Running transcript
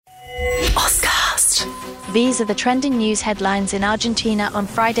These are the trending news headlines in Argentina on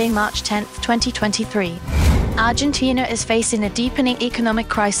Friday, March 10, 2023. Argentina is facing a deepening economic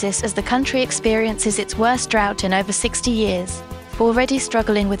crisis as the country experiences its worst drought in over 60 years. Already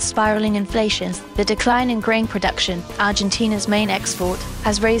struggling with spiraling inflation, the decline in grain production, Argentina's main export,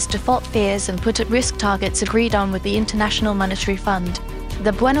 has raised default fears and put at risk targets agreed on with the International Monetary Fund.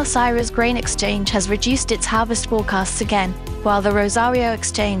 The Buenos Aires Grain Exchange has reduced its harvest forecasts again, while the Rosario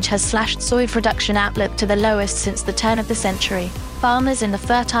Exchange has slashed soy production outlook to the lowest since the turn of the century. Farmers in the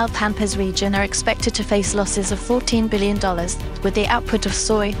fertile Pampas region are expected to face losses of $14 billion, with the output of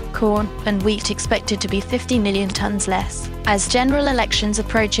soy, corn, and wheat expected to be 50 million tons less. As general elections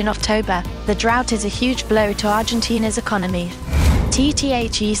approach in October, the drought is a huge blow to Argentina's economy.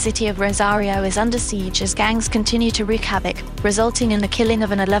 The city of Rosario is under siege as gangs continue to wreak havoc, resulting in the killing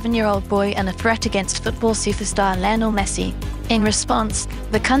of an 11-year-old boy and a threat against football superstar Lionel Messi. In response,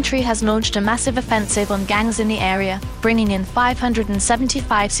 the country has launched a massive offensive on gangs in the area, bringing in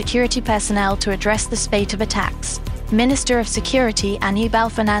 575 security personnel to address the spate of attacks. Minister of Security Aníbal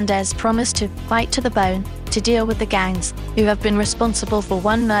Fernández promised to fight to the bone to deal with the gangs, who have been responsible for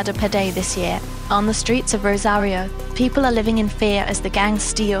one murder per day this year. On the streets of Rosario, people are living in fear as the gangs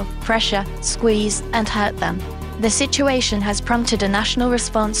steal, pressure, squeeze, and hurt them. The situation has prompted a national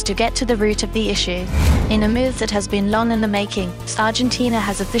response to get to the root of the issue. In a move that has been long in the making, Argentina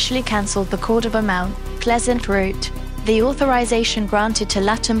has officially cancelled the Córdoba-Mt. Pleasant route. The authorization granted to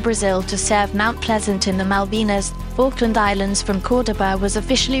LATAM Brazil to serve Mount Pleasant in the Malvinas, Falkland Islands from Córdoba was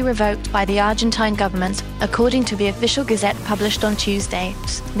officially revoked by the Argentine government, according to the official gazette published on Tuesday.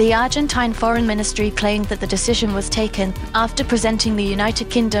 The Argentine Foreign Ministry claimed that the decision was taken after presenting the United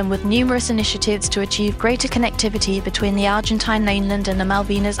Kingdom with numerous initiatives to achieve greater connectivity between the Argentine mainland and the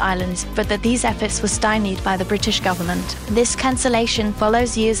Malvinas Islands, but that these efforts were stymied by the British government. This cancellation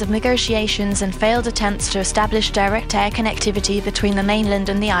follows years of negotiations and failed attempts to establish direct air connectivity between the mainland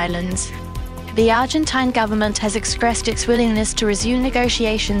and the islands. The Argentine government has expressed its willingness to resume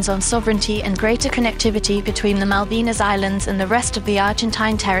negotiations on sovereignty and greater connectivity between the Malvinas Islands and the rest of the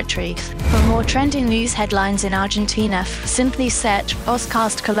Argentine territory. For more trending news headlines in Argentina, simply search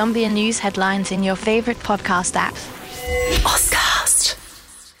Oscast Colombian News Headlines in your favorite podcast app. Oscar.